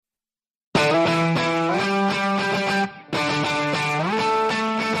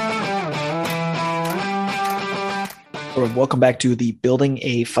and welcome back to the Building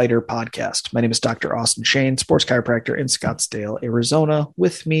a Fighter podcast. My name is Dr. Austin Shane, sports chiropractor in Scottsdale, Arizona.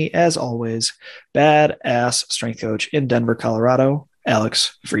 With me, as always, badass strength coach in Denver, Colorado,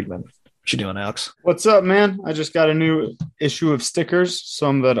 Alex Friedman. What you doing, Alex? What's up, man? I just got a new issue of stickers,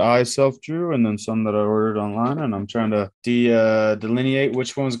 some that I self-drew and then some that I ordered online, and I'm trying to delineate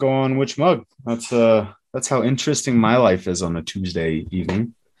which ones go on which mug. That's how interesting my life is on a Tuesday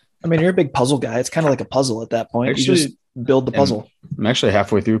evening. I mean, you're a big puzzle guy. It's kind of like a puzzle at that point. You just build the puzzle. I'm actually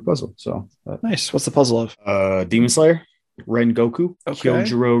halfway through a puzzle. So nice. What's the puzzle of? Demon Slayer, Rengoku, Okay.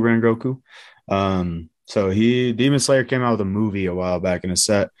 Kyojuro Rengoku. So Demon Slayer came out with a movie a while back in a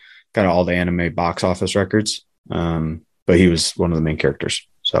set, kind of all the anime box office records. But he was one of the main characters.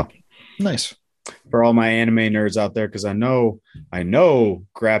 So Nice. For all my anime nerds out there, because I know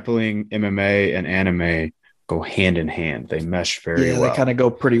grappling, MMA, and anime go hand in hand. They mesh very well. They kind of go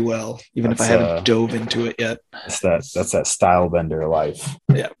pretty well, even if I haven't dove into it yet. That's that style bender life.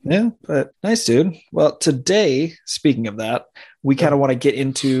 Yeah, but nice, dude. Well, today, speaking of that, we kind of want to get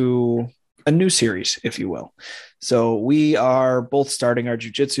into a new series, if you will. So we are both starting our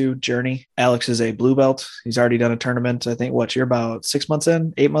jiu-jitsu journey. Alex is a blue belt. He's already done a tournament. I think, you're about 6 months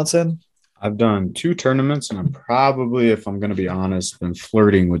in, 8 months in? I've done 2 tournaments, and I'm probably, if I'm going to be honest, been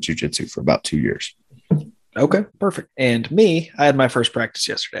flirting with jiu-jitsu for about 2 years. Okay, perfect. And me, I had my first practice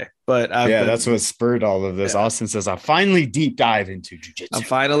yesterday, but that's what spurred all of this. Yeah. Austin says, I finally deep dive into jiu-jitsu. I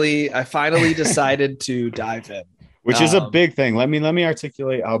finally decided to dive in. Which is a big thing. Let me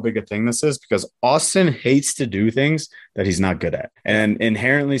articulate how big a thing this is, because Austin hates to do things that he's not good at. And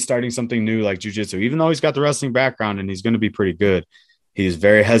inherently starting something new like jiu-jitsu, even though he's got the wrestling background and he's going to be pretty good, he's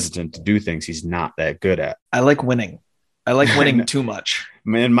very hesitant to do things he's not that good at. I like winning. I like winning too much.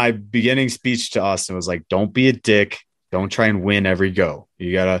 Man, my beginning speech to Austin was like, don't be a dick. Don't try and win every go.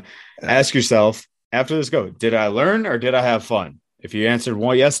 You got to ask yourself after this go, did I learn or did I have fun? If you answered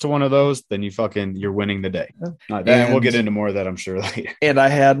yes to one of those, then you're winning the day. And we'll get into more of that, I'm sure, later. And I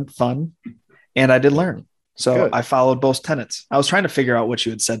had fun and I did learn. So Good. I followed both tenets. I was trying to figure out what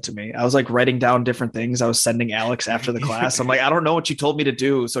you had said to me. I was like writing down different things. I was sending Alex after the class. I'm like, I don't know what you told me to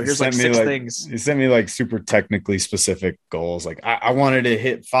do. So here's like 6 things. You sent me like super technically specific goals. Like I wanted to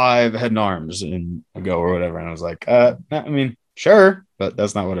hit 5 head and arms and go or whatever. And I was like, sure, but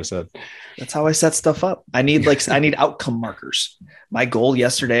that's not what I said. That's how I set stuff up. I need outcome markers. My goal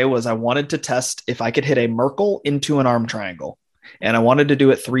yesterday was I wanted to test if I could hit a Merkle into an arm triangle. And I wanted to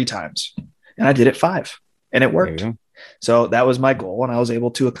do it 3 times. And I did it 5. And it worked. So that was my goal, and I was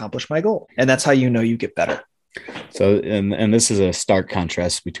able to accomplish my goal. And that's how you get better. So, and this is a stark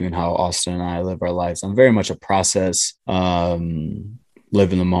contrast between how Austin and I live our lives. I'm very much a process, live in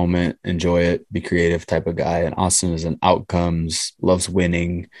the moment, enjoy it, be creative type of guy. And Austin is an outcomes, loves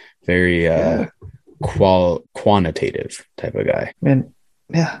winning, very quantitative type of guy. Man,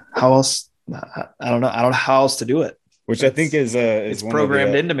 yeah. How else? I don't know how else to do it. Which I think is it's one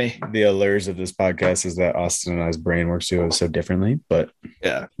programmed into me. The allures of this podcast is that Austin and I's brain works so differently. But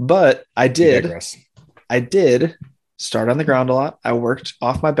I did start on the ground a lot. I worked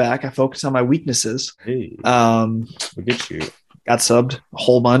off my back. I focused on my weaknesses. Hey, look at you. Got subbed a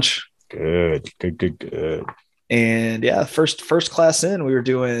whole bunch. Good. And first class in, we were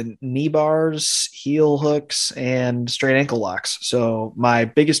doing knee bars, heel hooks, and straight ankle locks. So my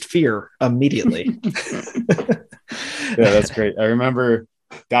biggest fear immediately. Yeah, that's great. I remember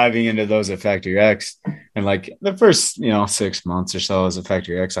diving into those at Factory X, and like the first 6 months or so as a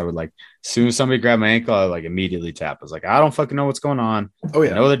Factory X, I would like, as soon as somebody grabbed my ankle, I would like immediately tap. I was like, I don't fucking know what's going on. Oh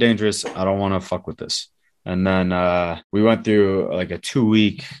yeah, I know they're dangerous. I don't want to fuck with this. And then we went through like a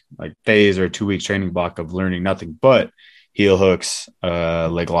 2-week like phase or a 2-week training block of learning nothing but heel hooks,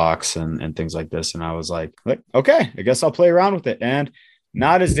 leg locks, and things like this. And I was like, okay, I guess I'll play around with it. And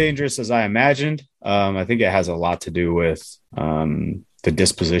not as dangerous as I imagined. I think it has a lot to do with the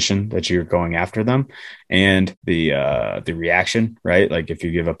disposition that you're going after them and the reaction, right? Like if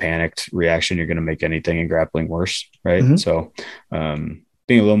you give a panicked reaction, you're going to make anything in grappling worse, right? Mm-hmm. So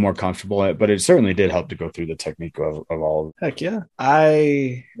being a little more comfortable at it, but it certainly did help to go through the technique of all of it. Heck yeah.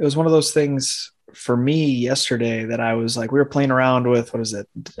 It was one of those things for me yesterday that I was like, we were playing around with, what is it?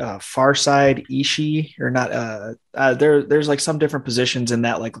 Far side Ishii or not? There's like some different positions in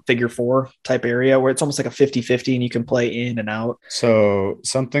that like figure 4 type area where it's almost like a 50-50 and you can play in and out. So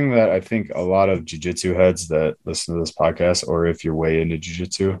something that I think a lot of jiu-jitsu heads that listen to this podcast, or if you're way into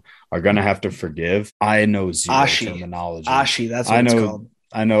jiu-jitsu, are going to have to forgive. I know zero terminology. Ashi, that's what it's called.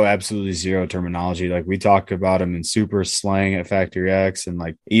 I know absolutely zero terminology. Like we talk about them in super slang at Factory X, and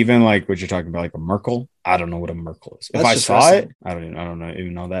like even like what you're talking about, like a Merkle. I don't know what a Merkle is. If That's I just saw it, wrestling. I don't know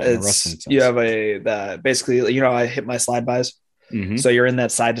even know that in a wrestling It's you sense. have a that basically, I hit my slide bys. Mm-hmm. So you're in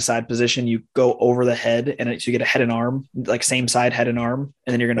that side to side position. You go over the head, and so you get a head and arm, like same side head and arm,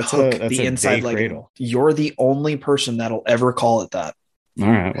 and then you're going to hook That's the a inside day leg in. cradle. You're the only person that'll ever call it that. All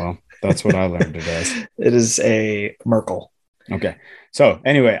right, well, that's what I learned it as. It is a Merkle. Okay. So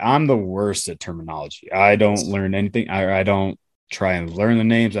anyway, I'm the worst at terminology. I don't Yes. learn anything. I don't try and learn the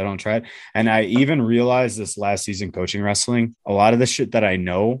names. I don't try it. And I even realized this last season coaching wrestling, a lot of the shit that I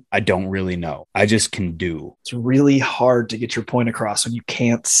know, I don't really know. I just can do. It's really hard to get your point across when you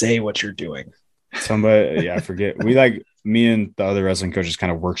can't say what you're doing. Somebody, yeah, I forget. We like me and the other wrestling coaches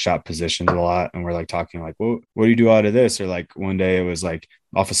kind of workshop positions a lot. And we're like talking like, what do you do out of this? Or like one day it was like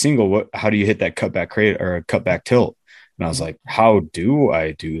off a single, how do you hit that cutback crate or a cutback tilt? And I was like, how do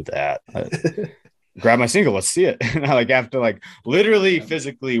I do that? Grab my single, let's see it. And I like have to like literally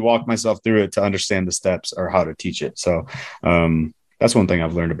physically walk myself through it to understand the steps or how to teach it. So that's one thing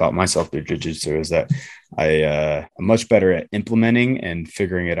I've learned about myself through jiu-jitsu is that I'm much better at implementing and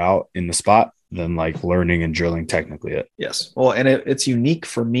figuring it out in the spot than like learning and drilling technically it. Yes. Well, and it's unique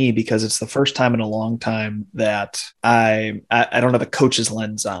for me because it's the first time in a long time that I don't have a coach's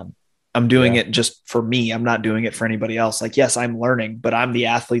lens on. I'm doing it just for me. I'm not doing it for anybody else. Like, yes, I'm learning, but I'm the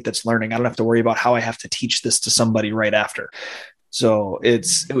athlete that's learning. I don't have to worry about how I have to teach this to somebody right after. So it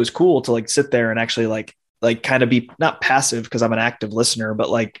was cool to like sit there and actually like kind of be not passive because I'm an active listener, but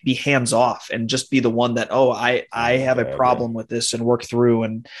like be hands off and just be the one that, oh, I have a problem with this and work through,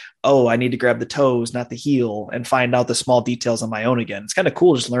 and oh, I need to grab the toes, not the heel, and find out the small details on my own again. It's kind of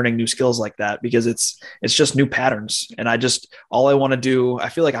cool just learning new skills like that because it's just new patterns. And all I want to do, I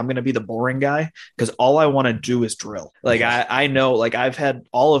feel like I'm going to be the boring guy because all I want to do is drill. Like I know, like I've had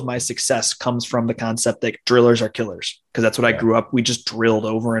all of my success comes from the concept that drillers are killers because that's what I grew up. We just drilled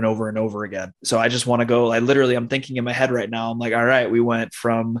over and over and over again. So I just want to go, I'm thinking in my head right now, I'm like, all right, we went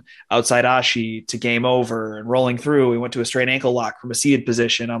from outside ashi to game over and rolling through. We went to a straight ankle lock from a seated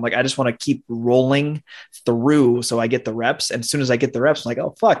position. I'm like, I just want to keep rolling through so I get the reps. And as soon as I get the reps, I'm like,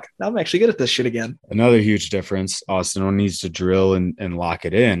 oh, fuck, now I'm actually good at this shit again. Another huge difference. Austin needs to drill and lock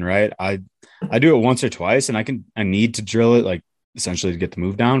it in, right? I do it once or twice and I need to drill it like essentially to get the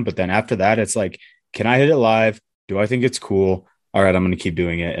move down. But then after that, it's like, can I hit it live? Do I think it's cool? All right, I'm going to keep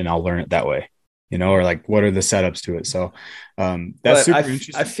doing it and I'll learn it that way, or like what are the setups to it? So that's super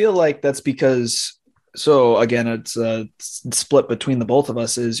interesting. I feel like that's because, so again, it's split between the both of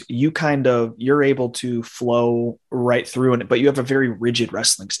us is you're able to flow right through it, but you have a very rigid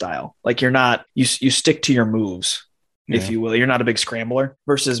wrestling style. Like you're not, you stick to your moves. If you will, you're not a big scrambler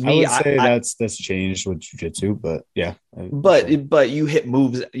versus me. I would say that's changed with jiu-jitsu, but yeah. But you hit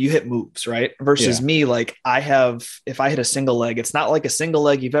moves, right? Versus me, like if I hit a single leg, it's not like a single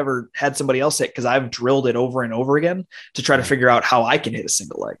leg you've ever had somebody else hit because I've drilled it over and over again to try to figure out how I can hit a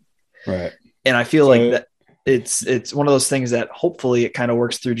single leg. Right. And I feel like that it's one of those things that hopefully it kind of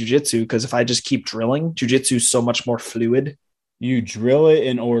works through jiu-jitsu because if I just keep drilling, jiu-jitsu is so much more fluid. You drill it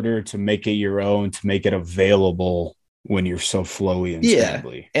in order to make it your own, to make it available when you're so flowy and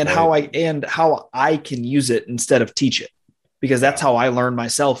scrambly, and right? how I can use it instead of teach it, because that's how I learned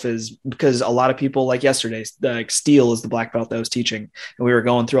myself is because a lot of people like yesterday, like Steele is the black belt that I was teaching and we were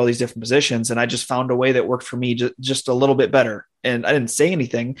going through all these different positions and I just found a way that worked for me just a little bit better. And I didn't say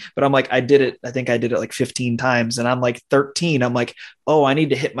anything, but I'm like, I think I did it like 15 times and I'm like 13. I'm like, oh, I need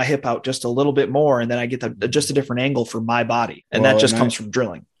to hit my hip out just a little bit more. And then I get just a different angle for my body. And that just comes from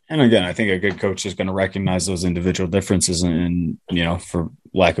drilling. And again, I think a good coach is going to recognize those individual differences and for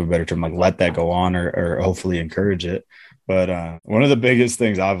lack of a better term, like let that go on or hopefully encourage it. But one of the biggest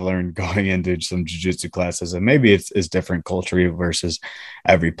things I've learned going into some jiu-jitsu classes, and maybe it's different culturally versus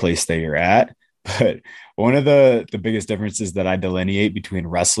every place that you're at, but one of the biggest differences that I delineate between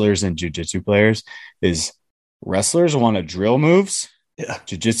wrestlers and jiu-jitsu players is wrestlers want to drill moves. Yeah.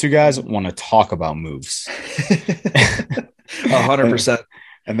 Jiu-jitsu guys want to talk about moves. 100%.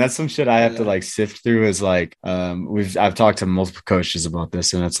 And that's some shit I have to like sift through is like, I've talked to multiple coaches about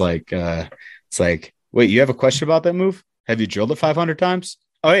this and it's like, wait, you have a question about that move? Have you drilled it 500 times?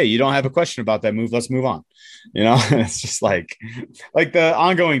 Oh, hey, you don't have a question about that move. Let's move on. It's just like the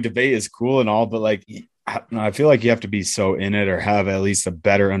ongoing debate is cool and all, but like, I feel like you have to be so in it or have at least a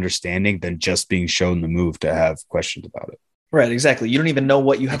better understanding than just being shown the move to have questions about it. Right, exactly. You don't even know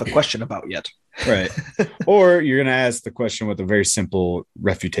what you have a question about yet. Right. Or you're going to ask the question with a very simple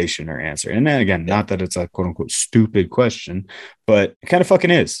refutation or answer. And then again, not that it's a quote unquote stupid question, but it kind of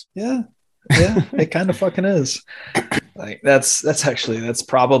fucking is. Yeah. Yeah, it kind of fucking is. Like that's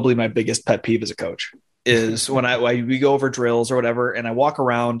probably my biggest pet peeve as a coach is when we go over drills or whatever, and I walk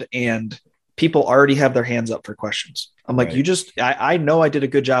around and people already have their hands up for questions. I'm like, Right. I know I did a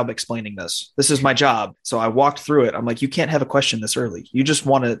good job explaining this. This is my job. So I walked through it. I'm like, you can't have a question this early. You just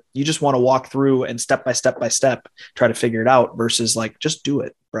want to walk through and step by step, try to figure it out versus like, just do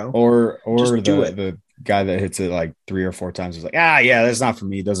it, bro. Or Just do it. the guy that hits it like 3 or 4 times is like, yeah, that's not for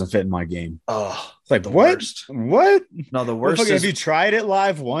me. It doesn't fit in my game. Oh, It's like, the what? worst. What? No, the worst Have is you tried it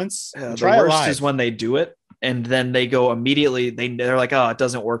live once? the Try it worst live. is when they do it and then they go immediately. They're like, oh, it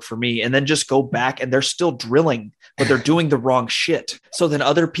doesn't work for me, and then just go back and they're still drilling, but they're doing the wrong shit. So then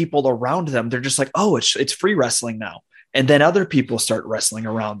other people around them, they're just like, oh, it's free wrestling now, and then other people start wrestling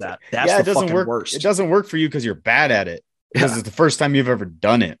around that. That's it the doesn't fucking work. worst. It doesn't work for you because you're bad at it. Because Yeah. it's the first time you've ever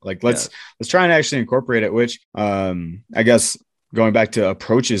done it. Like let's try and actually incorporate it. Which I guess going back to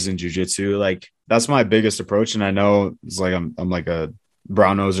approaches in jiu-jitsu, like that's my biggest approach. And I know it's like I'm like a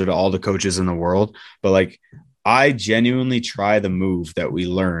brown noser to all the coaches in the world, but like I genuinely try the move that we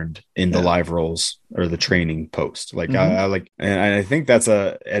learned in the live rolls or the training post. Like I like, and I think that's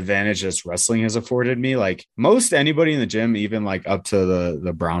a advantage that wrestling has afforded me. Like most anybody in the gym, even like up to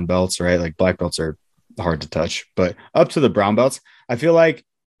the brown belts, right? Like black belts are hard to touch, but up to the brown belts, I feel like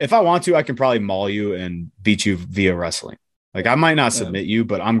if I want to, I can probably maul you and beat you via wrestling. Like I might not submit you,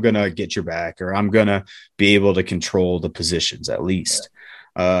 but I'm going to get your back, or I'm going to be able to control the positions at least.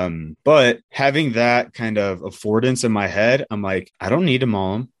 But having that kind of affordance in my head, I'm like, I don't need to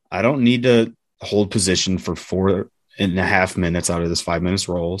maul him. I don't need to hold position for 4.5 minutes out of this 5 minutes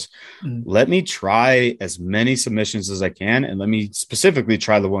rolls. Let me try as many submissions as I can, and let me specifically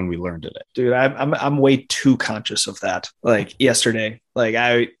try the one we learned today. Dude, I'm way too conscious of that. Like yesterday, like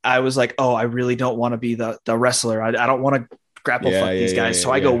I was like, oh, I really don't want to be the wrestler. I don't want to grapple fuck these guys.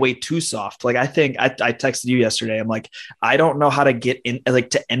 So I go way too soft. Like I think I texted you yesterday. I'm like, I don't know how to get in, like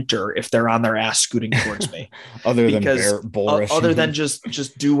to enter if they're on their ass scooting towards me. other than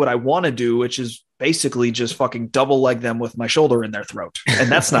just do what I want to do, which is basically just fucking double leg them with my shoulder in their throat.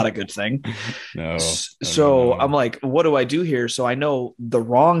 And that's not a good thing. No. So I'm like, what do I do here? So I know the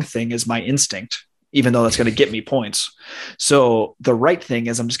wrong thing is my instinct, even though that's going to get me points. So the right thing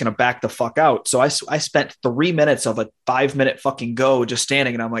is I'm just going to back the fuck out. So I spent 3 minutes of a 5-minute fucking go just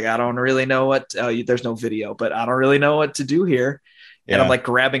standing. And I'm like, I don't really know what, there's no video, but I don't really know what to do here. Yeah. And I'm like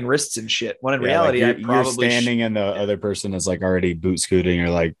grabbing wrists and shit. When in reality, like you're standing and the other person is like already boot scooting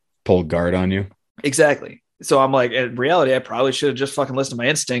or like pulled guard on you. Exactly. So I'm like, in reality, I probably should have just fucking listened to my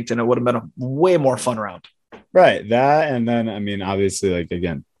instinct, and it would have been a way more fun round. Right. That. And then, I mean, obviously, like,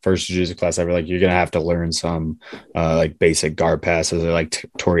 again, first jiu-jitsu class ever, like, you're going to have to learn some like basic guard passes or like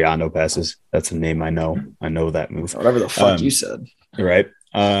Toriano passes. That's a name I know. I know that move. Whatever the fuck you said. Right.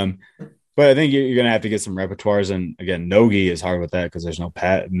 But I think you're going to have to get some repertoires. And again, no-gi is hard with that because there's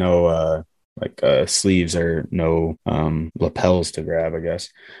no sleeves or no lapels to grab, I guess.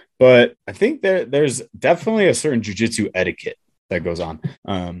 But I think there's definitely a certain jiu-jitsu etiquette that goes on.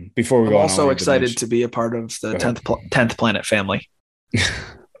 Before we go on, I'm also excited to be a part of the 10th Planet family.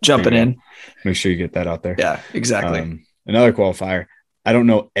 Jumping in. Make sure you get that out there. Yeah, exactly. Another qualifier. I don't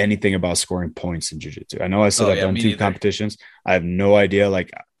know anything about scoring points in jiu-jitsu. I know I said I've done 2 competitions. I have no idea.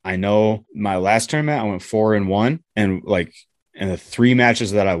 Like, I know my last tournament, I went 4-1, and like, and the 3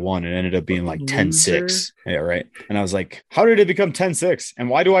 matches that I won, it ended up being like 10-6. Yeah, right. And I was like, how did it become 10-6? And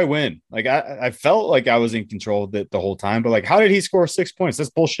why do I win? Like, I felt like I was in control of it the whole time, but like, how did he score 6 points?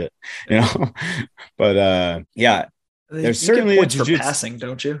 That's bullshit, you know? But yeah, there's certainly points for passing,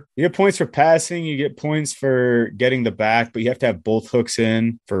 don't you? You get points for passing, you get points for getting the back, but you have to have both hooks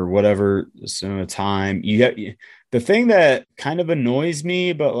in for whatever time. The thing that kind of annoys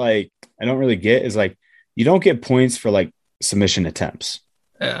me, but like, I don't really get is like, you don't get points for like submission attempts.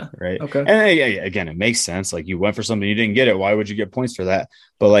 Yeah. Right. Okay. And again, it makes sense. Like, you went for something, you didn't get it. Why would you get points for that?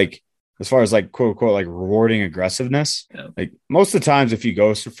 But like, as far as like quote unquote, like rewarding aggressiveness, like most of the times, if you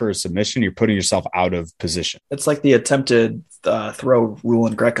go for a submission, you're putting yourself out of position. It's like the attempted throw rule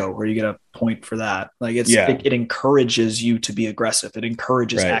in Greco where you get a point for that. Like it encourages you to be aggressive. It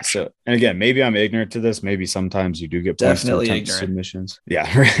encourages action. So, and again, maybe I'm ignorant to this. Maybe sometimes you do get points definitely to ignorant submissions. Yeah.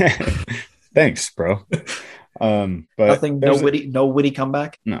 Thanks, bro. But nothing, no witty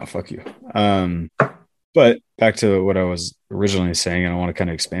comeback. No, fuck you. But back to what I was originally saying, and I want to kind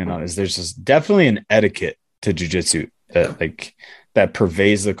of expand on, is there's just definitely an etiquette to jiu-jitsu that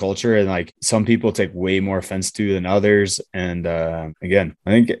pervades the culture, and like some people take way more offense to than others. And again, I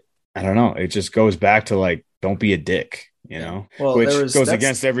think I don't know. It just goes back to like, don't be a dick, you know, which goes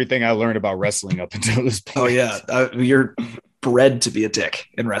against everything I learned about wrestling up until this point. Oh yeah, bred to be a dick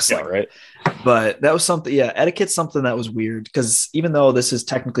in wrestling. Yeah, right. But that was something, yeah, etiquette's something that was weird because even though this is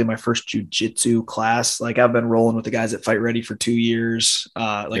technically my first jujitsu class, like I've been rolling with the guys at Fight Ready for 2 years,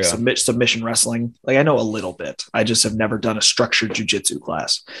 submission wrestling. Like I know a little bit. I just have never done a structured jujitsu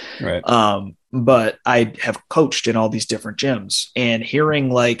class. Right. But I have coached in all these different gyms, and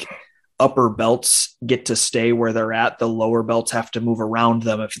hearing like upper belts get to stay where they're at, the lower belts have to move around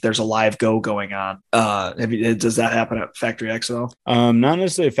them if there's a live go going on. Does that happen at Factory X at all? Not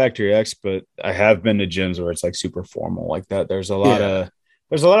necessarily Factory X, but I have been to gyms where it's like super formal like that. There's a lot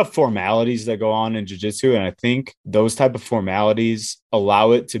of formalities that go on in jiu-jitsu, and I think those type of formalities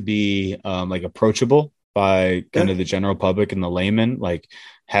allow it to be like approachable by kind of the general public and the layman, like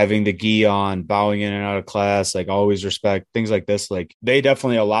having the gi on, bowing in and out of class, like always respect, things like this. Like they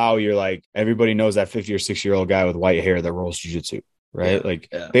definitely allow you're like, everybody knows that 50 or 60-year-old guy with white hair that rolls jiu-jitsu, right?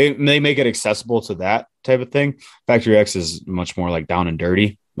 They make it accessible to that type of thing. Factory X is much more like down and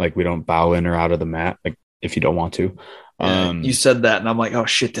dirty. Like we don't bow in or out of the mat, like if you don't want to. You said that and I'm like, oh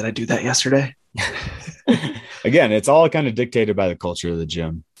shit, did I do that yesterday? Again, it's all kind of dictated by the culture of the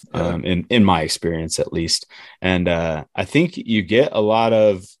gym, in my experience at least. And I think you get a lot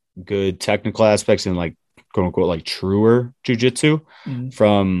of good technical aspects in like quote unquote like truer jujitsu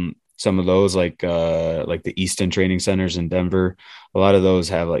from some of those like the Easton training centers in Denver. A lot of those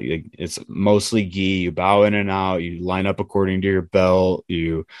have like it's mostly gi. You bow in and out. You line up according to your belt.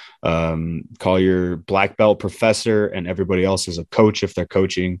 You call your black belt professor, and everybody else is a coach if they're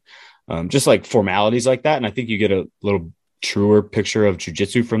coaching. Just like formalities like that. And I think you get a little truer picture of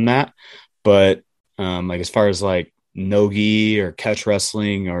jujitsu from that. But like as far as like no-gi or catch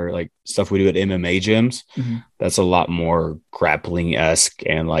wrestling or like stuff we do at MMA gyms, that's a lot more grappling-esque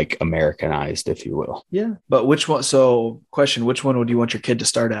and like Americanized, if you will. Yeah. But which one? So question, which one would you want your kid to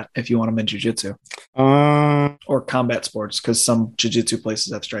start at if you want them in jiu-jitsu? Or combat sports? Because some jiu-jitsu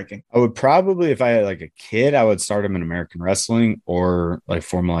places have striking. I would probably, if I had like a kid, I would start him in American wrestling or like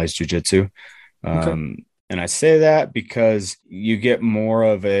formalized jiu-jitsu. And I say that because you get more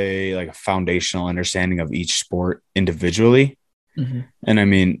of a foundational understanding of each sport individually. And I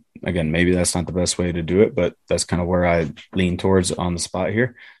mean, again, maybe that's not the best way to do it, but that's kind of where I lean towards on the spot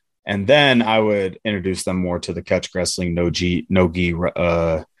here. And then I would introduce them more to the catch wrestling, no-gi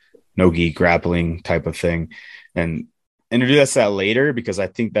grappling type of thing, and introduce that later because I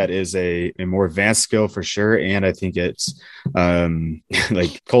think that is a more advanced skill for sure. And I think it's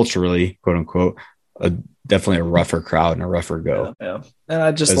like culturally, quote unquote, definitely a rougher crowd and a rougher go. Yeah. And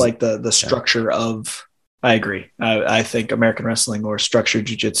I just like the structure of, I agree. I think American wrestling or structured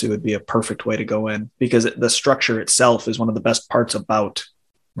jiu-jitsu would be a perfect way to go in because the structure itself is one of the best parts about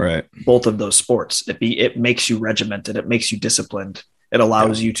both of those sports. It makes you regimented. It makes you disciplined. It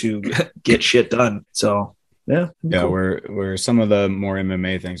allows you to get shit done. So cool. Where some of the more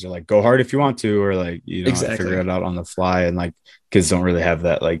MMA things are like, go hard if you want to, or like, you know, figure it out on the fly. And like kids don't really have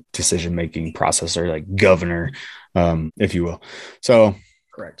that like decision-making process or like governor, if you will. So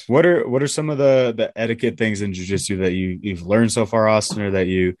correct. What are some of the etiquette things in jiu-jitsu that you've learned so far, Austin, or that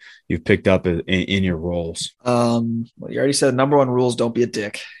you've picked up in your roles? Well, you already said number one rules, don't be a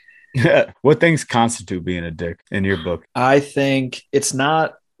dick. What things constitute being a dick in your book? I think it's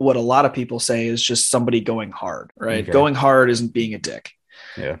not what a lot of people say is just somebody going hard, right? Okay. Going hard isn't being a dick.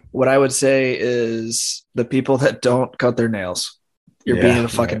 Yeah. What I would say is the people that don't cut their nails, you're being a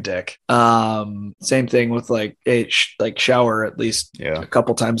fucking dick. Same thing with like shower at least a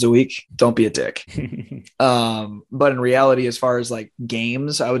couple times a week. Don't be a dick. But in reality, as far as like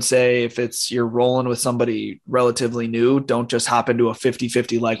games, I would say if you're rolling with somebody relatively new, don't just hop into a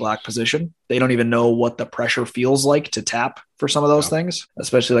 50-50 leg lock position. They don't even know what the pressure feels like to tap for some of those things,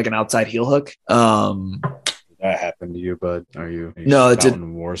 especially like an outside heel hook. That happened to you, bud? Are you no, it did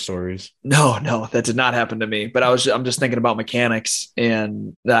war stories? No, that did not happen to me. But I'm just thinking about mechanics,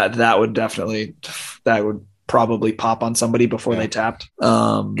 and that would probably pop on somebody before they tapped.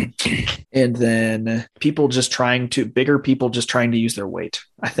 And then bigger people just trying to use their weight.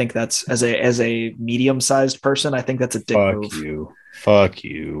 I think that's as a medium-sized person, I think that's a dick move. Fuck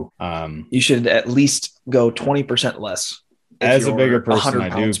you. You should at least go 20% less. As a bigger person,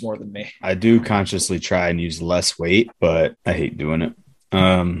 more than me. I do consciously try and use less weight, but I hate doing it.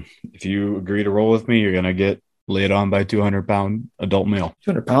 If you agree to roll with me, you're gonna get laid on by 200-pound adult male.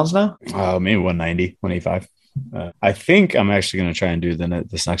 200 pounds now? Maybe 190, 185. I think I'm actually gonna try and do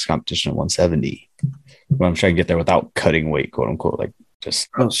this next competition at 170. But I'm trying to get there without cutting weight, quote unquote, like just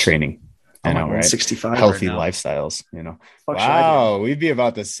training. I know, right? 65 healthy right lifestyles, you know. Wow, we'd be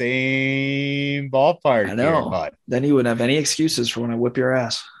about the same ballpark. I know. Then you wouldn't have any excuses for when I whip your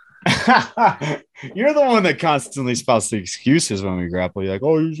ass. You're the one that constantly spouts the excuses when we grapple. You're like,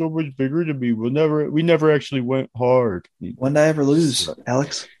 "Oh, you're so much bigger than me. We never actually went hard." When did I ever lose,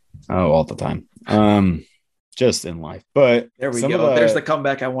 Alex? Oh, all the time. Just in life. But there we go. There's the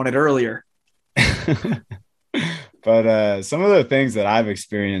comeback I wanted earlier. But some of the things that I've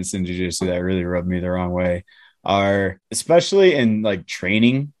experienced in jiu-jitsu that really rubbed me the wrong way are, especially in like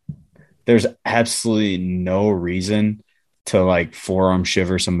training, there's absolutely no reason to like forearm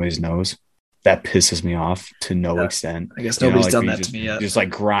shiver somebody's nose. That pisses me off to no extent. I guess nobody's done that to me yet. Just like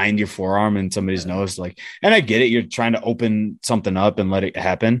grind your forearm in somebody's nose. Like, and I get it. You're trying to open something up and let it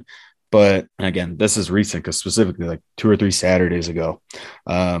happen. But again, this is recent because specifically like 2 or 3 Saturdays ago,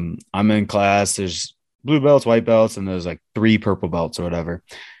 I'm in class. There's blue belts, white belts, and there's like 3 purple belts or whatever.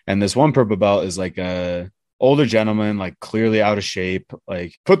 And this one purple belt is like a older gentleman, like clearly out of shape,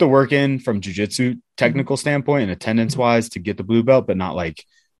 like put the work in from jiu-jitsu technical standpoint and attendance wise to get the blue belt, but not like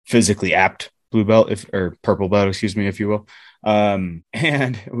physically apt blue belt or purple belt, excuse me, if you will. And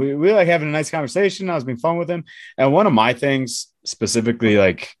we like having a nice conversation. I was being fun with him. And one of my things specifically,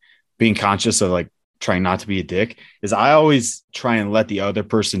 like being conscious of like trying not to be a dick, is I always try and let the other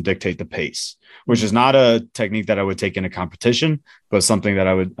person dictate the pace, which is not a technique that I would take in a competition, but something that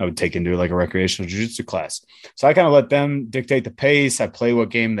I would take into like a recreational jiu-jitsu class. So I kind of let them dictate the pace. I play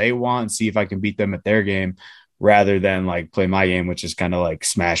what game they want and see if I can beat them at their game, rather than like play my game, which is kind of like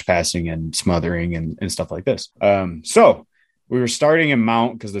smash passing and smothering and stuff like this. So we were starting in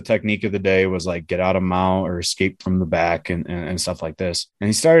mount because the technique of the day was like get out of mount or escape from the back and stuff like this. And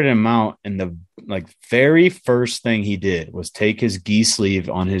he started in mount, and the like very first thing he did was take his gi sleeve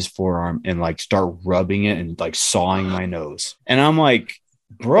on his forearm and like start rubbing it and like sawing my nose. And I'm like,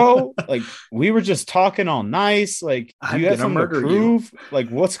 bro, like we were just talking all nice. Like, do you have something to prove? Like,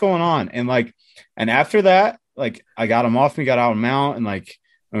 what's going on? And after that, like I got him off me, got out of mount, and like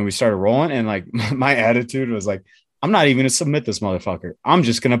when we started rolling, and like my attitude was like, I'm not even gonna submit this motherfucker. I'm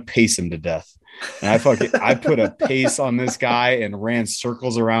just gonna pace him to death. And I put a pace on this guy and ran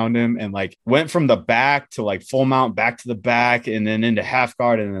circles around him and like went from the back to like full mount, back to the back, and then into half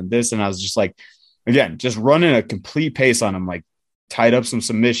guard, and then this. And I was just like, again, just running a complete pace on him, like tied up some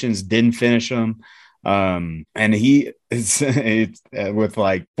submissions, didn't finish him. And with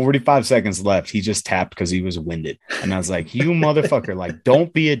like 45 seconds left, he just tapped because he was winded. And I was like, you motherfucker, like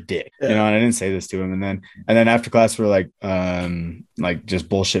don't be a dick, you know. And I didn't say this to him. And then after class we're like just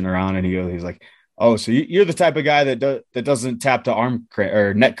bullshitting around, and he's like, oh, so you're the type of guy that doesn't tap to arm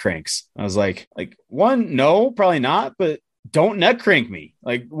or neck cranks. I was like one, no, probably not, but don't neck crank me.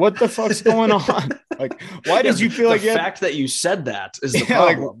 Like, what the fuck's going on? Like, why did you feel like the fact that you said that is the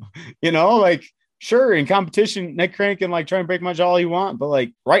problem? Like, you know, like, sure, in competition, neck crank and like try and break my jaw all you want, but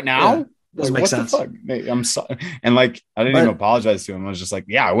like right now, doesn't make sense. The fuck? I'm sorry. And like, I didn't even apologize to him. I was just like,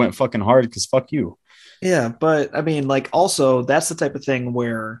 yeah, I went fucking hard because fuck you. Yeah, but I mean, like, also that's the type of thing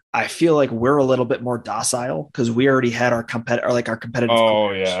where I feel like we're a little bit more docile because we already had our competitive. Oh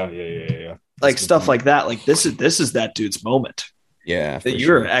careers. Yeah. Like stuff like that. Like this is that dude's moment. Yeah, that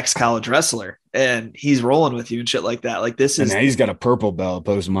you're an ex-college wrestler and he's rolling with you and shit like that. Like this is, and he's got a purple belt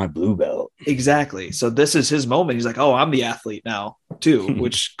opposed to my blue belt. Exactly. So this is his moment. He's like, oh, I'm the athlete now too,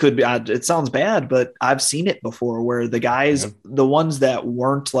 which could be, it sounds bad, but I've seen it before where the guys, the ones that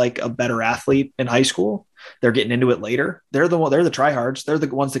weren't like a better athlete in high school, they're getting into it later. They're the tryhards. They're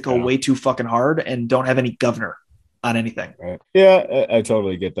the ones that go way too fucking hard and don't have any governor on anything. Right. Yeah, I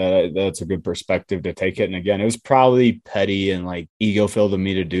totally get that. That's a good perspective to take it. And again, it was probably petty and like ego filled of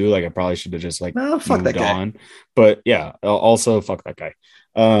me to do. Like I probably should have just like fuck that guy. On. But yeah, also fuck that guy.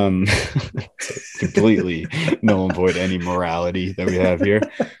 Completely null and void any morality that we have here.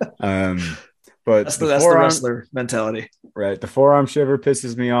 But that's the wrestler mentality. Right. The forearm shiver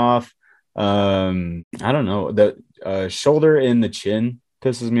pisses me off. I don't know. The shoulder in the chin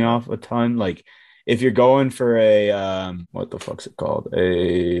pisses me off a ton. Like if you're going for a what the fuck's it called?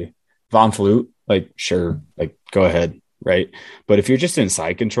 A Von Flute, like sure, like go ahead, right? But if you're just in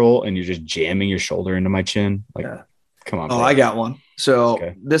side control and you're just jamming your shoulder into my chin, like come on. Oh, bro. I got one.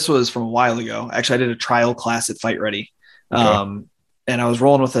 So this was from a while ago. Actually, I did a trial class at Fight Ready. And I was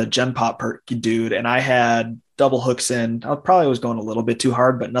rolling with a Gen Pop dude, and I had double hooks in. I probably was going a little bit too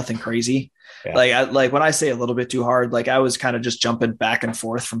hard, but nothing crazy. Yeah. Like when I say a little bit too hard, like I was kind of just jumping back and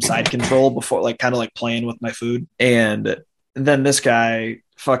forth from side control before, like kind of like playing with my food. And then this guy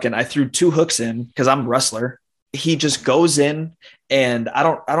I threw 2 hooks in because I'm a wrestler. He just goes in, and I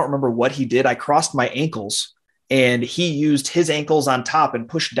don't remember what he did. I crossed my ankles, and he used his ankles on top and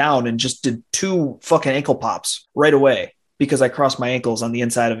pushed down and just did 2 fucking ankle pops right away because I crossed my ankles on the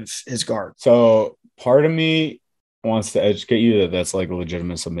inside of his guard. So part of me wants to educate you that that's like a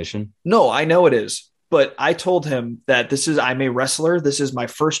legitimate submission. No, I know it is. But I told him that I'm a wrestler. This is my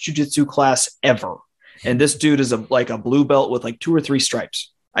first jujitsu class ever. And this dude is like a blue belt with like 2 or 3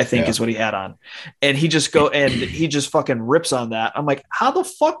 stripes, I think is what he had on. And he just fucking rips on that. I'm like, how the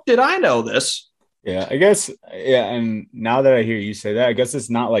fuck did I know this? Yeah, I guess. Yeah. And now that I hear you say that, I guess it's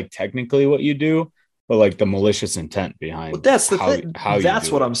not like technically what you do, but like the malicious intent behind. Well, that's the thing.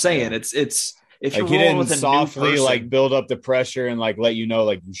 That's what I'm saying. Yeah. It's if like, you're he rolling didn't with a softly new person, like build up the pressure and like let you know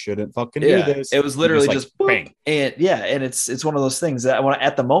like you shouldn't fucking do this. It was literally just bang. And it's one of those things that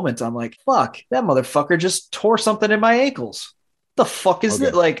at the moment I'm like, fuck, that motherfucker just tore something in my ankles. The fuck is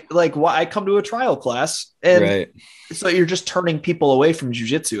it? Like why I come to a trial class and so you're just turning people away from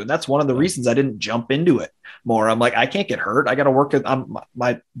jiu-jitsu. And that's one of the reasons I didn't jump into it more. I'm like, I can't get hurt. I got to work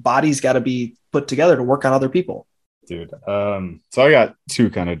my body's got to be put together to work on other people. Dude. So I got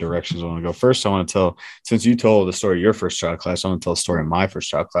 2 kind of directions I want to go. First, I want to tell, since you told the story of your first trial class, I want to tell a story of my first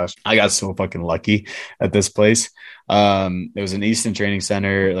trial class. I got so fucking lucky at this place. It was an Easton Training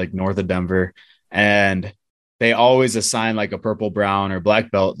Center, like north of Denver. And they always assign like a purple, brown, or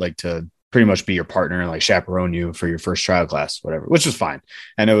black belt, like to pretty much be your partner and like chaperone you for your first trial class, whatever, which is fine.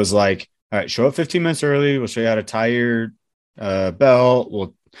 And it was like, all right, show up 15 minutes early. We'll show you how to tie your belt.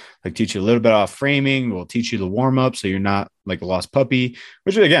 We'll like teach you a little bit off framing. We'll teach you the warm up so you're not like a lost puppy,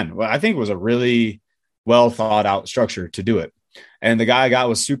 which again, I think was a really well thought out structure to do it. And the guy I got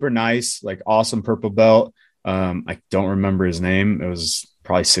was super nice, like awesome purple belt. I don't remember his name. It was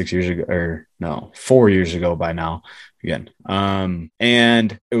probably 6 years ago, or no, 4 years ago by now again.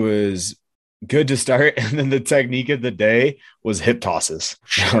 And it was good to start. And then the technique of the day was hip tosses.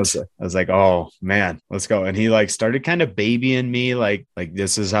 I was like, oh man, let's go. And he like started kind of babying me. Like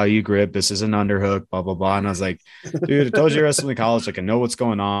this is how you grip. This is an underhook, blah, blah, blah. And I was like, dude, I told you wrestling in college. Like I know what's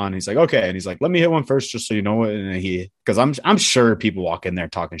going on. He's like, okay. And he's like, let me hit one first, just so you know what. And cause I'm sure people walk in there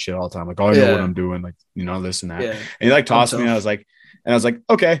talking shit all the time. Like, oh, I know what I'm doing. Like, this and that. Yeah. And he like tossed me. And I was like,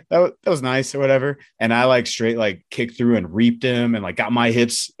 okay, that was nice or whatever. And I like straight like kicked through and reaped him and like got my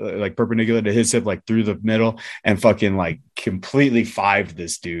hips like perpendicular to his hip, like through the middle, and fucking like completely fived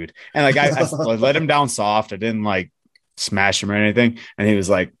this dude. And like I let him down soft. I didn't like smash him or anything. And he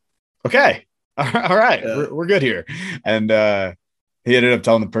was like, okay, all right, we're good here. And he ended up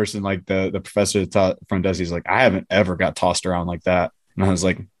telling the person, like the professor that taught front desk, he's like, I haven't ever got tossed around like that. And I was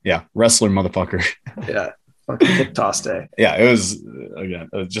like, yeah, wrestler motherfucker. Yeah. Hip toss day. Yeah, it was again,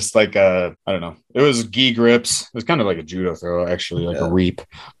 it was just like I don't know. It was gi grips. It was kind of like a judo throw, actually, like a reap.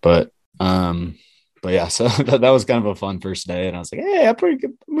 But yeah, so that was kind of a fun first day, and I was like, hey, I'm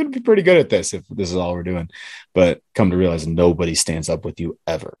gonna be pretty good at this if this is all we're doing. But come to realize, nobody stands up with you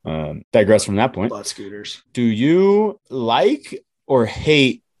ever. Digress from that point. Butt scooters. Do you like or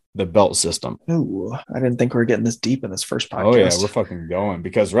hate the belt system? Ooh, I didn't think we were getting this deep in this first podcast. Oh yeah, we're fucking going,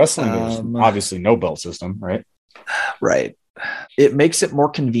 because wrestling there's obviously no belt system, right? Right. It makes it more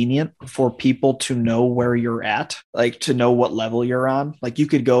convenient for people to know where you're at, like to know what level you're on. Like you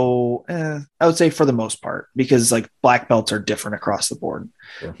could go, I would say for the most part, because like black belts are different across the board.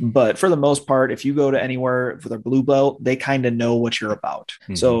 Sure. But for the most part, if you go to anywhere for their blue belt, they kind of know what you're about.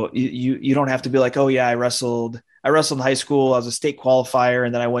 Mm-hmm. So you don't have to be like, oh yeah, I wrestled in high school. I was a state qualifier,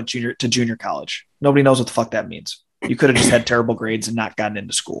 and then I went junior college. Nobody knows what the fuck that means. You could have just had terrible grades and not gotten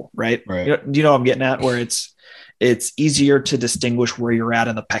into school, right? Right. Do you know what I'm getting at? Where it's easier to distinguish where you're at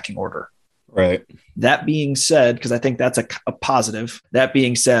in the pecking order. Right. That being said, because I think that's a positive. That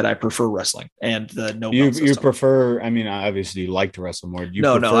being said, I prefer wrestling and the no belt system. You prefer, I mean, obviously you like to wrestle more.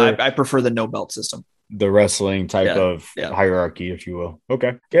 I prefer the no belt system. The wrestling type of hierarchy, if you will.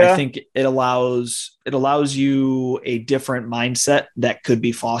 Okay. Yeah. I think it allows you a different mindset that could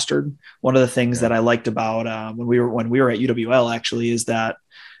be fostered. One of the things that I liked about when we were at UWL actually is that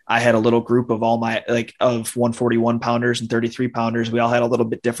I had a little group of all my of 141 pounders and 33 pounders. We all had a little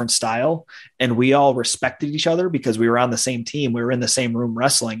bit different style, and we all respected each other because we were on the same team. We were in the same room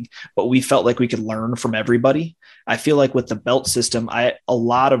wrestling, but we felt like we could learn from everybody. I feel like with the belt system, a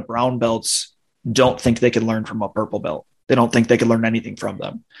lot of brown belts don't think they can learn from a purple belt. They don't think they can learn anything from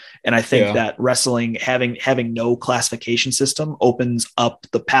them. And I think that wrestling, having no classification system, opens up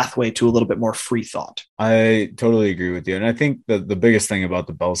the pathway to a little bit more free thought. I totally agree with you. And I think the biggest thing about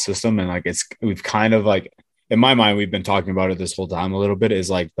the belt system, and like we've kind of like, in my mind, we've been talking about it this whole time a little bit, is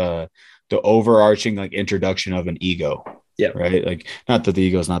like the overarching like introduction of an ego. Yeah. Right. Like, not that the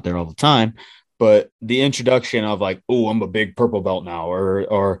ego is not there all the time, but the introduction of like, oh, I'm a big purple belt now,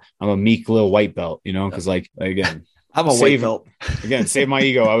 or I'm a meek little white belt, because like, again, I'm a white belt. Again, save my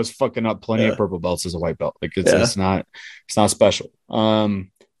ego. I was fucking up plenty of purple belts as a white belt. Like it's not special.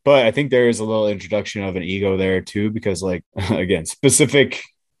 But I think there is a little introduction of an ego there too, because like again, specific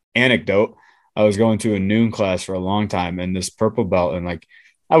anecdote. I was going to a noon class for a long time and this purple belt, and like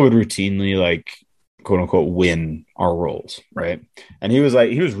I would routinely like quote unquote win our roles, right? And he was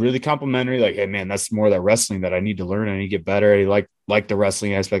really complimentary, like, hey man, that's more of that wrestling that I need to learn. I need to get better. He like the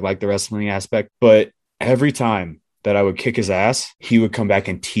wrestling aspect. But every time that I would kick his ass, he would come back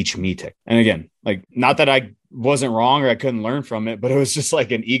and teach me to. And again, like not that I wasn't wrong or I couldn't learn from it, but it was just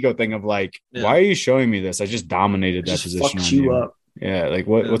like an ego thing of like, why are you showing me this? I just dominated that position. Fucked you up. Yeah, like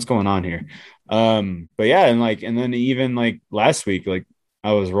what's going on here? But yeah, and then even like last week, like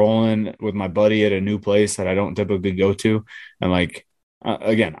I was rolling with my buddy at a new place that I don't typically go to, and like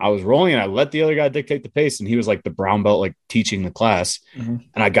again, I was rolling and I let the other guy dictate the pace, and he was like the brown belt, like teaching the class, and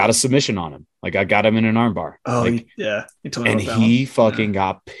I got a submission on him. Like I got him in an armbar. Oh like, yeah, and he fucking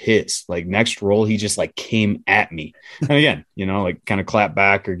got pissed. Like next roll, he just like came at me, and again, like kind of clap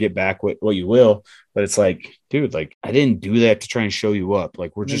back or get back what you will. But it's like, dude, like I didn't do that to try and show you up.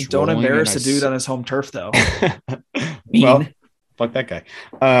 Like we're just don't embarrass a dude on his home turf, though. Well, fuck that guy.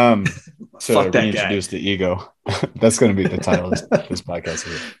 So fuck that reintroduce guy. The ego. That's going to be the title of this podcast.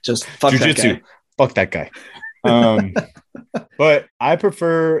 Just fuck Jiu-jitsu. That guy. Fuck that guy. But I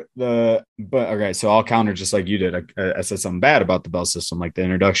prefer okay, so I'll counter just like you did. I said something bad about the belt system, like the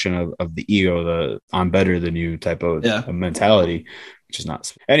introduction of the ego, the I'm better than you type of mentality, which is not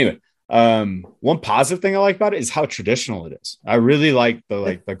anyway. One positive thing I like about it is how traditional it is. I really like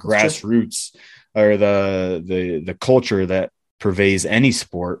the grassroots or the culture that pervades any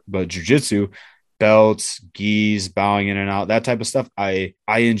sport, but jiu-jitsu, belts, gis, bowing in and out, that type of stuff. I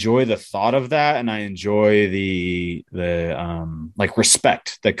enjoy the thought of that, and I enjoy the like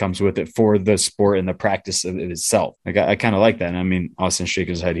respect that comes with it for the sport and the practice of it itself. Like I kind of like that. And I mean, Austin shake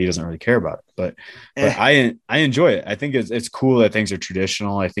his head; he doesn't really care about it, but I enjoy it. I think it's cool that things are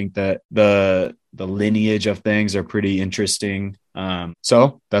traditional. I think that the lineage of things are pretty interesting.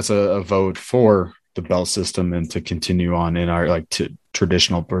 So that's a vote for the belt system and to continue on in our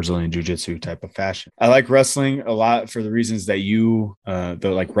traditional Brazilian jiu-jitsu type of fashion. I like wrestling a lot for the reasons that you, the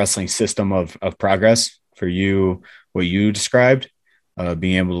like wrestling system of progress for you, what you described,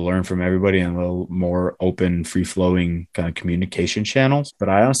 being able to learn from everybody and a little more open, free-flowing kind of communication channels. But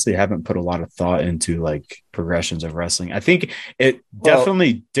I honestly haven't put a lot of thought into like progressions of wrestling. I think it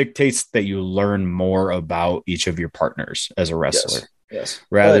definitely dictates that you learn more about each of your partners as a wrestler. Yes.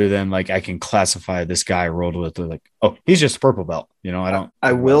 Rather than like I can classify this guy I rolled with like, oh, he's just a purple belt.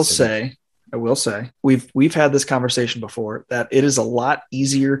 I will say we've had this conversation before that it is a lot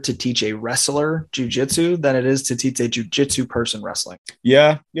easier to teach a wrestler jiu-jitsu than it is to teach a jiu-jitsu person wrestling.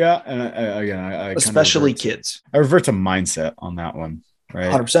 Yeah. And I especially kids. I revert to mindset on that one.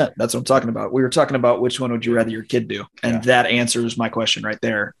 Right. 100%. That's what I'm talking about. We were talking about which one would you rather your kid do? And that answers my question right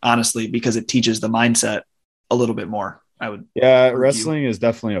there, honestly, because it teaches the mindset a little bit more. Wrestling is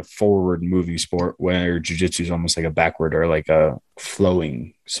definitely a forward moving sport where jiu-jitsu is almost like a backward or like a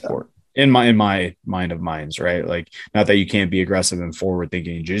flowing sport in my mind of minds, right? Like not that you can't be aggressive and forward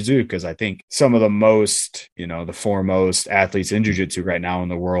thinking in jiu-jitsu, because I think some of the most, the foremost athletes in jiu-jitsu right now in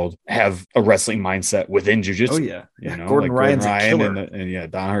the world have a wrestling mindset within jiu-jitsu. Oh yeah. Gordon Ryan's a killer.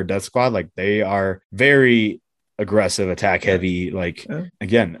 And Danaher Death Squad, like they are very aggressive, attack heavy,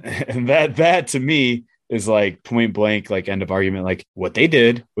 again, and that to me is like point blank, like end of argument. Like what they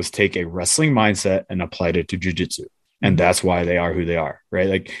did was take a wrestling mindset and applied it to jiu-jitsu. And that's why they are who they are. Right.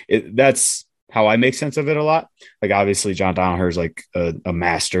 Like that's how I make sense of it a lot. Like obviously John Danaher is like a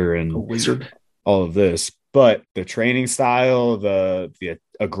master and a wizard, all of this, but the training style, the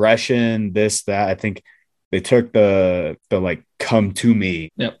aggression, this, that, I think they took the like come to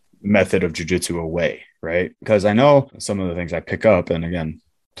me method of jiu-jitsu away. Right. Because I know some of the things I pick up, and again,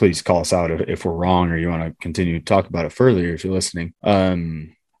 please call us out if we're wrong or you want to continue to talk about it further if you're listening.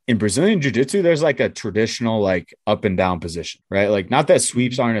 In Brazilian jiu-jitsu, there's like a traditional like up and down position, right? Like not that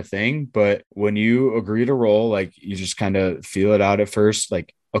sweeps aren't a thing, but when you agree to roll, like you just kind of feel it out at first.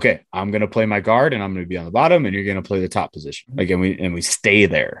 Like, okay, I'm going to play my guard and I'm going to be on the bottom and you're going to play the top position. Like, and we stay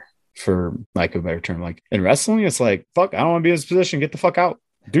there for lack of a better term. Like in wrestling, it's like, fuck, I don't want to be in this position. Get the fuck out.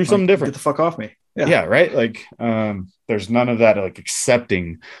 Do something different. Get the fuck off me. Yeah. Right. Like, there's none of that like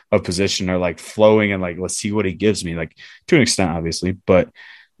accepting of position or like flowing and like, let's see what he gives me, like to an extent, obviously, but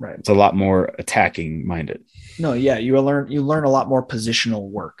it's a lot more attacking minded. No. Yeah. You learn a lot more positional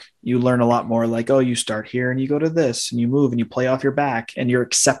work. You learn a lot more like, oh, you start here and you go to this and you move and you play off your back and you're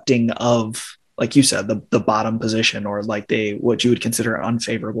accepting of, like you said, the bottom position or like what you would consider an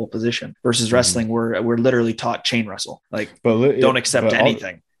unfavorable position versus wrestling. We're literally taught chain wrestle. Like, don't accept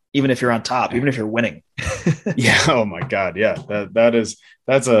anything. even if you're on top, even if you're winning. Yeah. Oh my God. Yeah.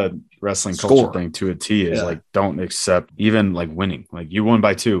 That's a wrestling culture thing to a T, is like, don't accept even like winning. Like, you won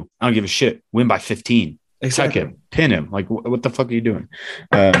by 2. I don't give a shit. Win by 15. Exactly. Tuck him, pin him. Like, what the fuck are you doing?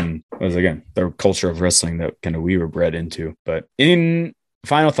 Was, again, the culture of wrestling that kind of we were bred into. But in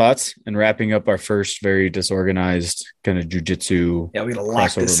final thoughts and wrapping up our first very disorganized kind of jujitsu. Yeah, we're gonna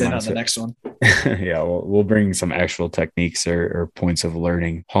lock this in mindset on the next one. Yeah, we'll bring some actual techniques or points of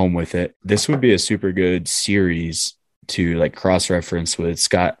learning home with it. This would be a super good series to like cross-reference with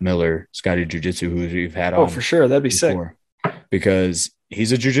Scott Miller, Scotty Jiu-Jitsu, who we've had on. Oh, for sure. That'd be before. Sick. Because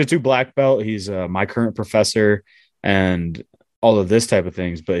he's a jiu-jitsu black belt. He's my current professor and all of this type of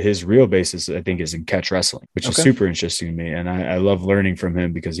things. But his real basis, I think, is in catch wrestling, which is super interesting to me. And I love learning from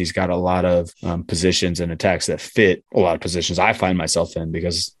him because he's got a lot of positions and attacks that fit a lot of positions I find myself in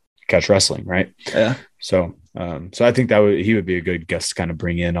because catch wrestling, right? Yeah. So I think he would be a good guest to kind of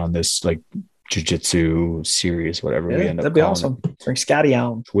bring in on this like jiu-jitsu series, whatever we end up. That'd be awesome. Bring Scotty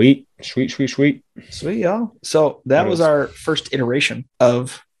on. Sweet, y'all. So that was our first iteration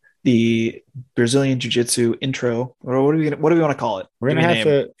of the Brazilian Jiu-Jitsu intro. What do we want to call it? We're gonna have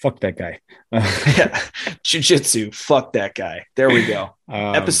to fuck that guy. Yeah, Jiu-Jitsu. Fuck that guy. There we go.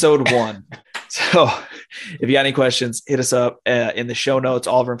 Episode 1. So if you got any questions, hit us up in the show notes.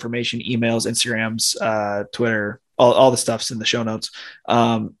 All of our information, emails, Instagrams, Twitter, all the stuff's in the show notes.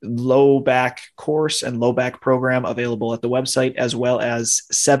 Low back course and low back program available at the website, as well as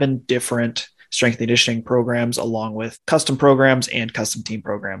 7 different strength and conditioning programs, along with custom programs and custom team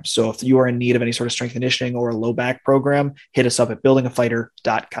programs. So if you are in need of any sort of strength and conditioning or a low back program, hit us up at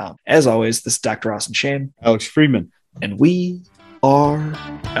buildingafighter.com. As always, this is Dr. Austin Shane, Alex Friedman, and we are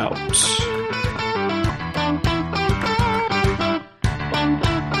out.